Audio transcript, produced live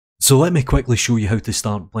So let me quickly show you how to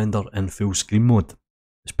start Blender in full screen mode.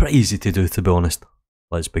 It's pretty easy to do, to be honest.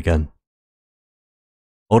 Let's begin.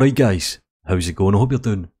 Alright guys, how's it going? I hope you're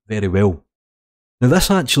doing very well. Now this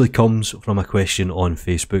actually comes from a question on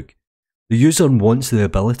Facebook. The user wants the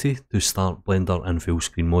ability to start Blender in full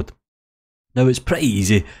screen mode. Now it's pretty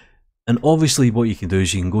easy, and obviously what you can do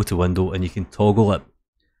is you can go to Window and you can toggle it.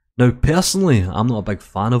 Now personally, I'm not a big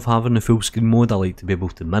fan of having the full screen mode. I like to be able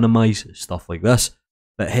to minimise stuff like this,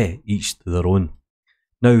 but hey, each to their own.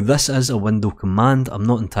 Now this is a window command. I'm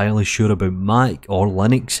not entirely sure about Mac or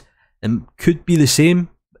Linux. It could be the same.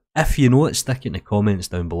 If you know it, stick it in the comments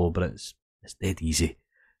down below, but it's dead easy.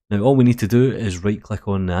 Now all we need to do is right click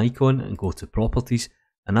on the icon and go to properties,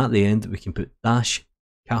 and at the end we can put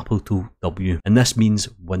 -W, and this means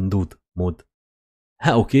windowed mode.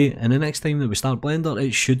 Hit OK, and the next time that we start Blender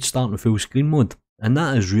it should start in full screen mode. And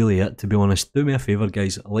that is really it, to be honest. Do me a favour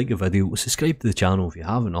guys, like the video, subscribe to the channel if you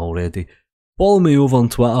haven't already, follow me over on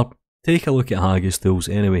Twitter, take a look at Haggis Tools.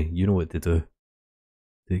 Anyway, you know what to do.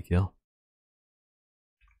 Take care.